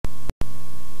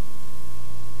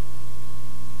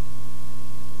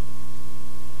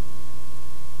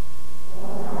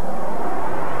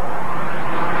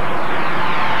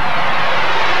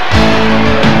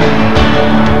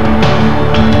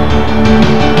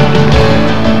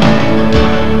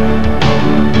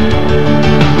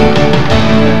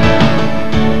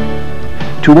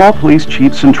To all police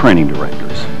chiefs and training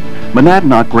directors,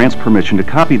 Monadnock grants permission to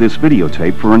copy this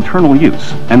videotape for internal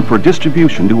use and for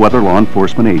distribution to other law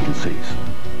enforcement agencies.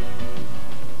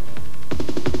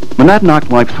 Monadnock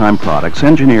Lifetime Products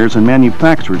engineers and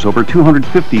manufactures over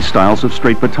 250 styles of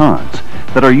straight batons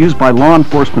that are used by law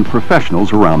enforcement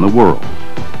professionals around the world.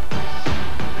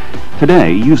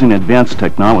 Today, using advanced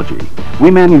technology, we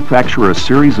manufacture a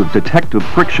series of detective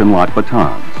friction lock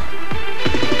batons.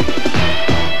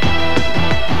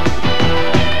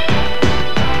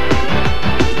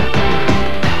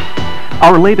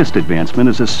 Our latest advancement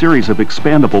is a series of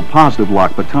expandable positive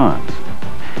lock batons.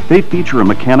 They feature a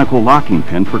mechanical locking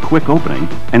pin for quick opening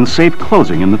and safe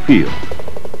closing in the field.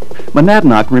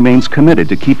 Monadnock remains committed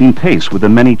to keeping pace with the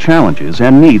many challenges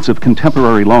and needs of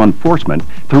contemporary law enforcement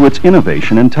through its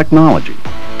innovation and technology.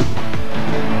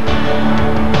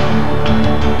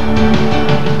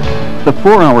 The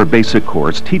 4-hour basic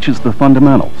course teaches the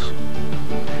fundamentals.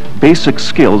 Basic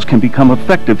skills can become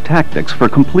effective tactics for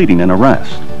completing an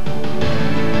arrest.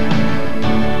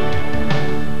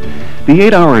 The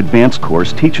 8-hour advanced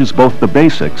course teaches both the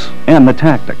basics and the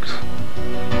tactics.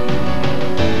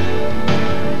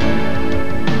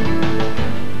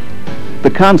 The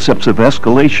concepts of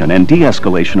escalation and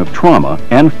de-escalation of trauma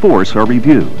and force are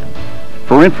reviewed.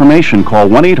 For information, call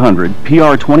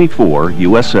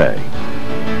 1-800-PR24-USA.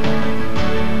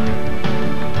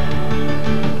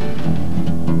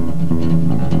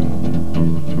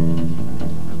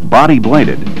 Body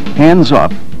bladed, hands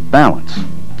up, balance.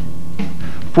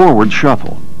 Forward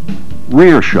shuffle,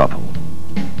 rear shuffle,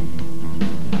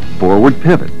 forward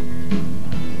pivot,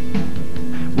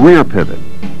 rear pivot,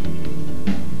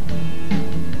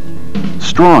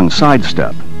 strong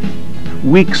sidestep,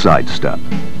 weak sidestep.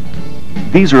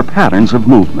 These are patterns of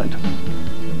movement.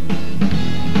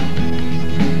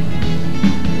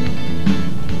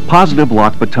 Positive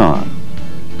lock baton,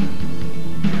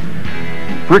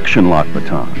 friction lock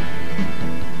baton,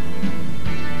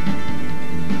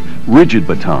 rigid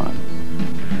baton,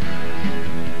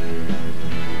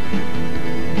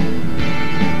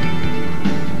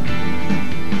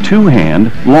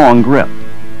 two-hand long grip,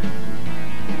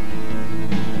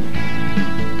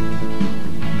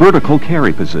 vertical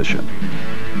carry position,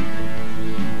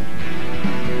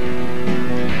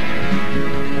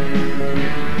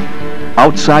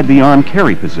 outside the arm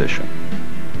carry position,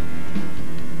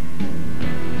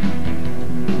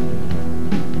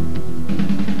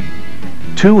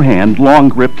 two-hand long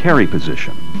grip carry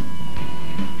position.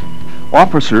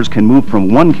 Officers can move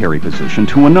from one carry position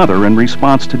to another in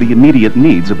response to the immediate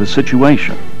needs of a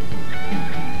situation.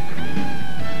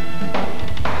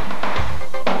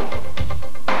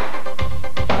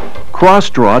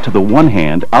 Cross draw to the one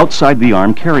hand outside the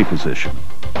arm carry position.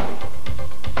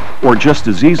 Or just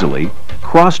as easily,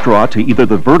 cross draw to either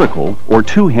the vertical or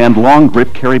two-hand long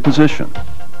grip carry position.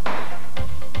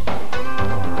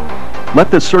 Let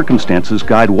the circumstances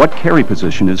guide what carry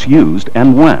position is used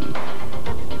and when.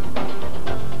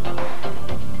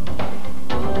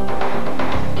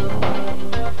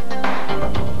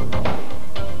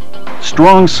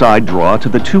 Strong side draw to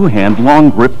the two-hand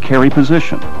long grip carry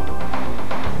position.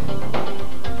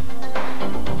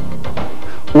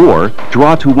 Or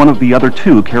draw to one of the other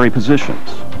two carry positions.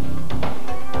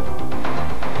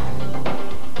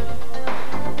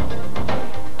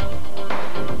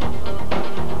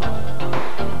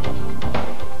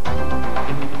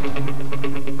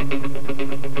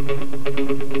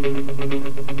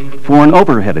 For an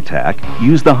overhead attack,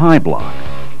 use the high block.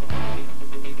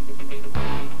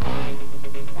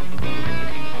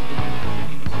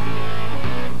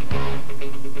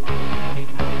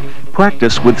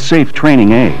 Practice with safe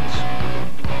training aids.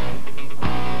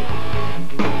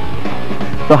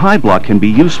 The high block can be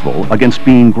useful against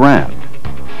being grabbed.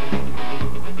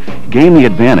 Gain the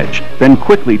advantage, then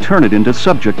quickly turn it into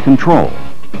subject control.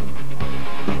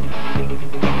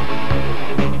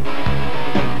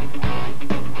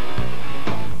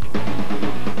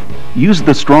 Use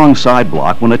the strong side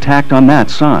block when attacked on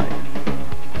that side.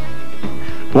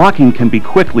 Blocking can be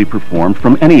quickly performed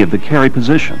from any of the carry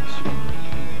positions.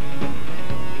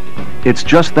 It's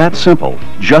just that simple,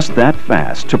 just that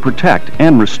fast to protect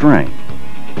and restrain.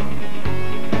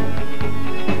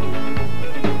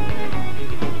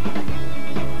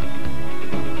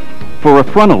 For a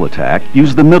frontal attack,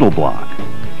 use the middle block.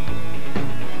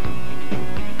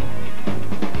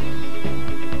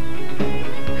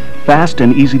 Fast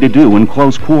and easy to do in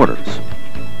close quarters.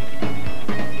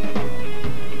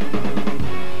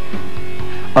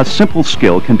 A simple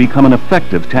skill can become an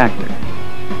effective tactic.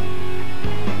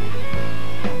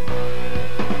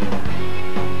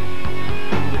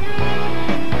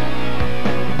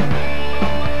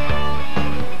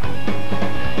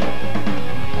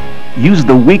 Use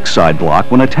the weak side block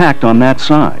when attacked on that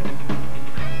side.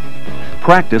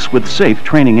 Practice with safe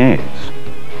training aids.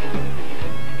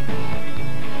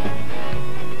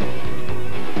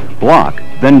 Block,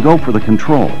 then go for the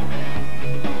control.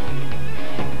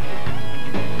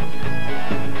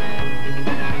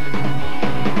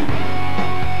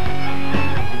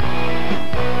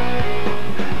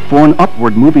 For an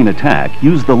upward moving attack,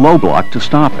 use the low block to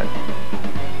stop it.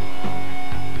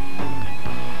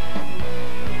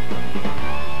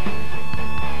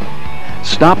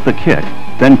 Stop the kick,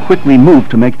 then quickly move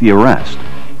to make the arrest.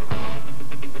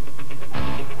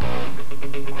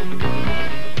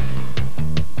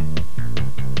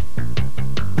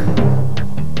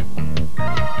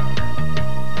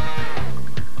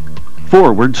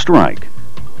 Forward strike.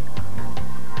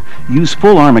 Use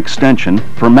full arm extension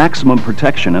for maximum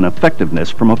protection and effectiveness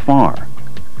from afar.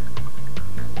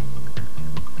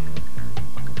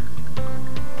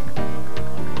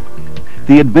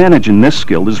 The advantage in this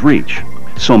skill is reach,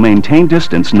 so maintain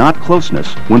distance, not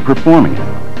closeness, when performing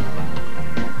it.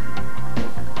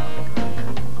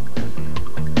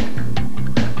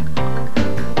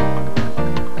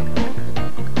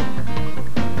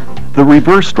 The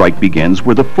reverse strike begins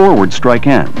where the forward strike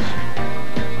ends.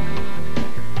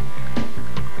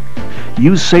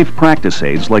 Use safe practice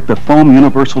aids like the foam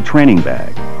universal training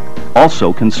bag.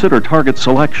 Also consider target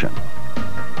selection.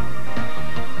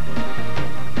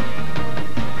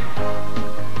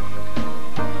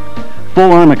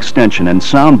 Full arm extension and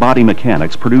sound body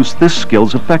mechanics produce this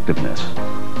skill's effectiveness.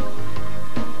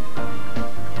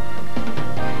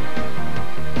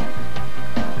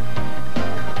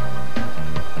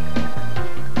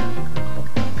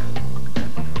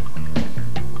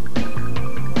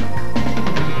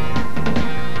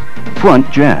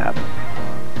 Front jab.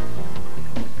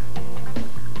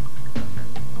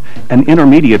 An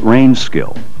intermediate range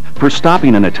skill for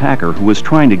stopping an attacker who is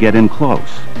trying to get in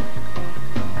close.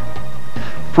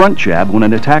 Front jab when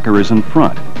an attacker is in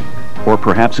front, or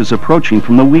perhaps is approaching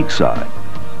from the weak side.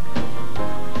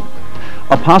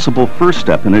 A possible first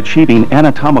step in achieving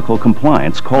anatomical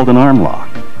compliance called an arm lock.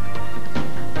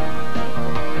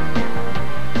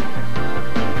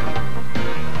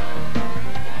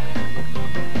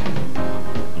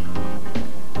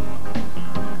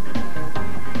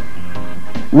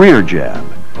 Rear jab.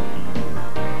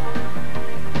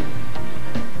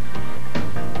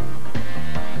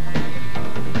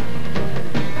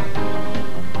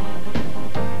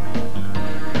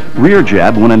 Rear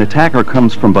jab when an attacker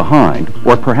comes from behind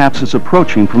or perhaps is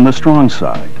approaching from the strong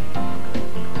side.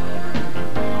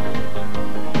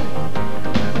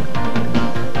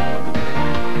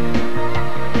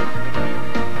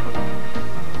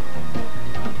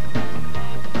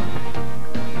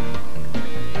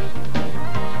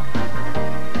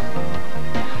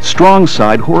 Strong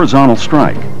side horizontal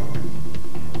strike.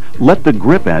 Let the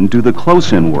grip end do the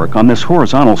close-in work on this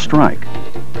horizontal strike.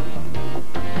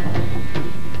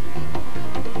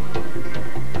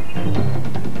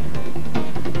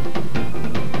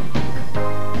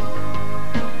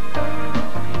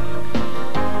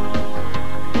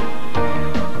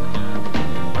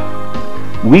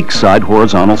 Weak side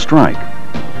horizontal strike.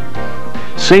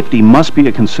 Safety must be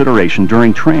a consideration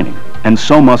during training, and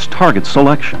so must target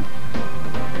selection.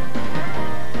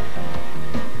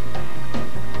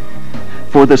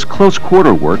 For this close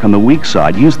quarter work on the weak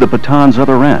side, use the baton's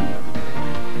other end.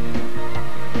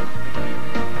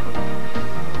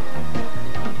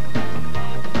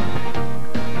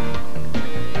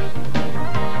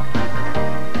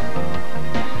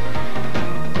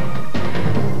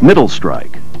 Middle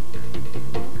strike.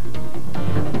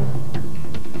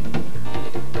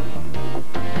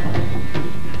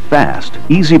 Fast,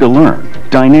 easy to learn,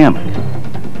 dynamic.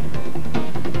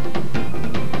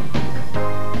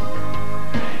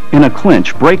 In a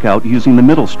clinch, break out using the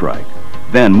middle strike,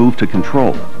 then move to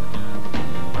control.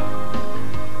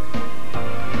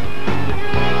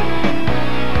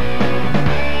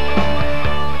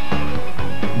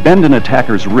 Bend an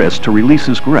attacker's wrist to release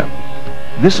his grip.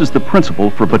 This is the principle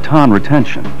for baton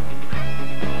retention.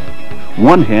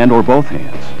 One hand or both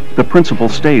hands, the principle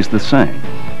stays the same.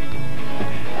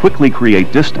 Quickly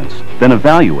create distance, then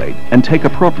evaluate and take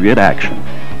appropriate action.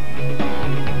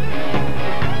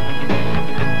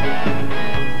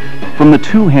 From the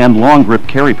two-hand long grip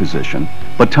carry position,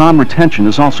 baton retention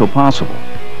is also possible.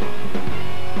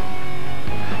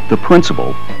 The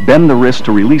principle, bend the wrist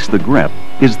to release the grip,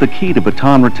 is the key to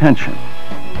baton retention.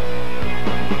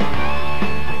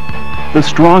 The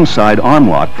strong side arm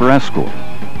lock for escort.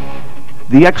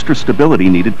 The extra stability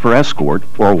needed for escort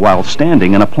or while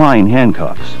standing and applying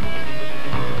handcuffs.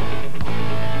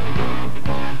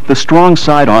 The strong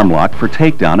side arm lock for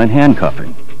takedown and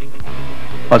handcuffing.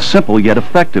 A simple yet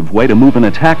effective way to move an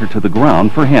attacker to the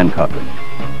ground for handcuffing.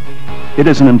 It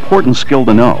is an important skill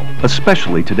to know,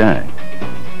 especially today.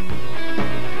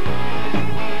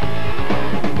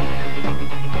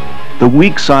 The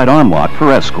weak side arm lock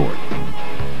for escort.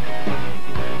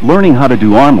 Learning how to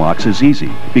do arm locks is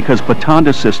easy because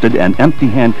baton-assisted and empty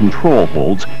hand control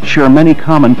holds share many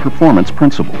common performance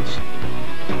principles.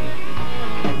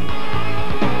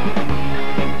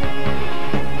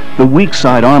 The weak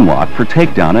side arm lock for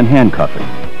takedown and handcuffing.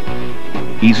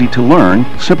 Easy to learn,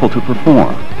 simple to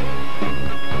perform.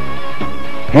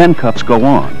 Handcuffs go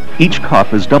on. Each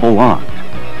cuff is double locked.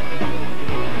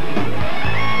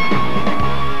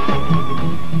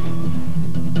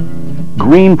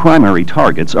 Green primary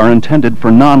targets are intended for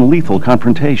non-lethal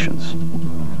confrontations.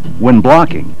 When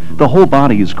blocking, the whole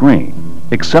body is green,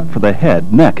 except for the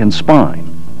head, neck, and spine.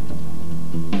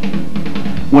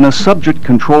 When a subject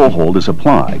control hold is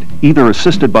applied, either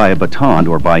assisted by a baton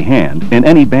or by hand, in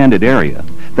any banded area,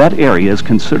 that area is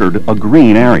considered a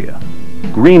green area.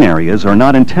 Green areas are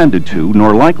not intended to,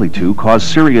 nor likely to, cause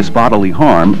serious bodily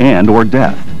harm and/or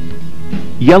death.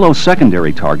 Yellow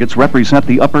secondary targets represent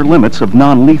the upper limits of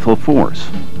non-lethal force.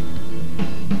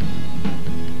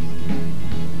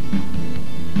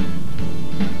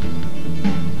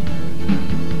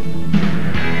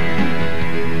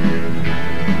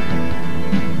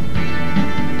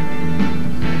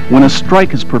 When a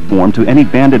strike is performed to any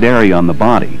banded area on the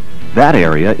body, that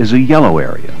area is a yellow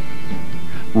area.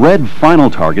 Red final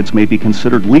targets may be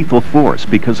considered lethal force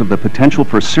because of the potential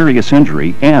for serious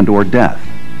injury and/or death.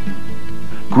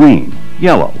 Green,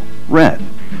 yellow, red,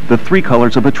 the three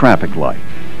colors of a traffic light,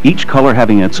 each color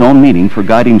having its own meaning for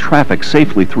guiding traffic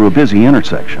safely through a busy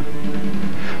intersection.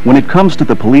 When it comes to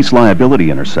the police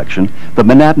liability intersection, the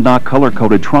Monadnock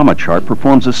color-coded trauma chart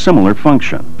performs a similar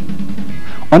function.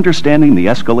 Understanding the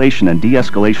escalation and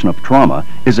de-escalation of trauma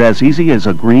is as easy as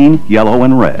a green, yellow,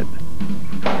 and red.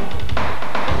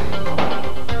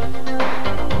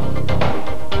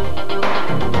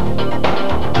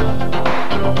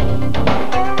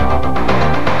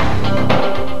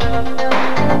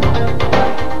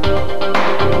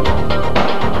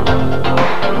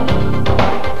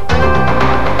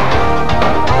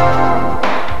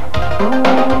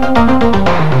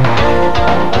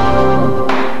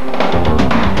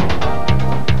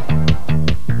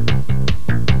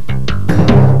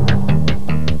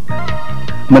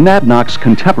 Monadnock's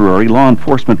contemporary law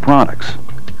enforcement products.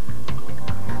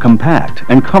 Compact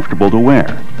and comfortable to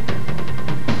wear.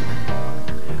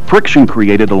 Friction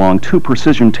created along two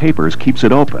precision tapers keeps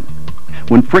it open.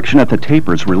 When friction at the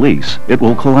tapers release, it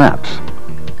will collapse.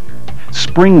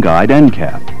 Spring guide end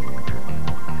cap.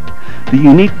 The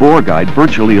unique bore guide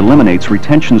virtually eliminates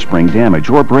retention spring damage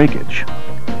or breakage.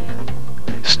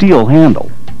 Steel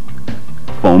handle.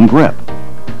 Foam grip.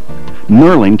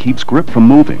 Knurling keeps grip from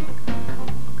moving.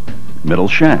 Middle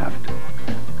shaft.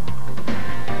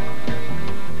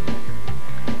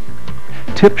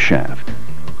 Tip shaft.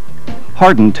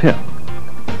 Hardened tip.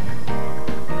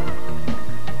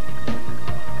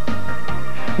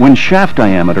 When shaft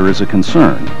diameter is a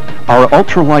concern, our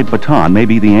ultralight baton may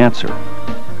be the answer.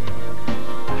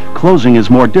 Closing is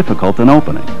more difficult than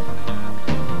opening.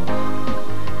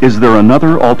 Is there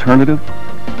another alternative?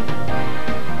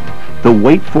 The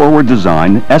weight-forward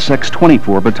design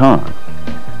SX24 baton.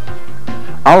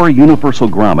 Our universal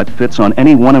grommet fits on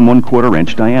any 1 1/4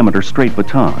 inch diameter straight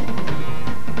baton.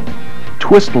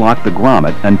 Twist lock the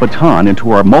grommet and baton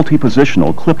into our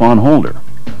multi-positional clip-on holder.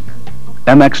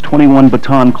 MX21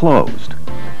 baton closed.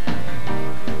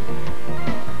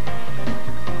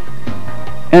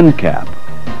 End cap.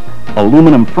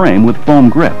 Aluminum frame with foam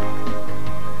grip.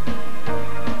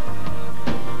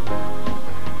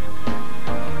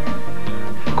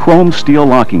 Chrome steel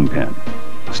locking pin.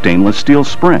 Stainless steel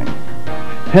spring.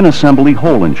 Pin assembly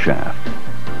hole and shaft.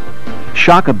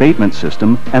 Shock abatement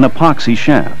system and epoxy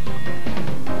shaft.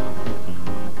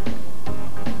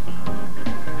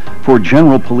 For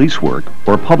general police work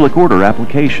or public order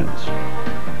applications.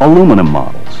 Aluminum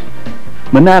models.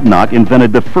 Monadnock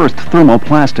invented the first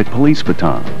thermoplastic police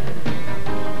baton.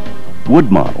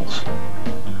 Wood models.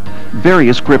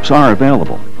 Various grips are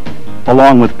available,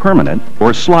 along with permanent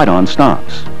or slide-on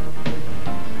stops.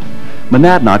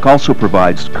 Monadnock also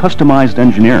provides customized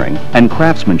engineering and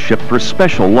craftsmanship for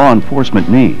special law enforcement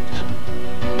needs.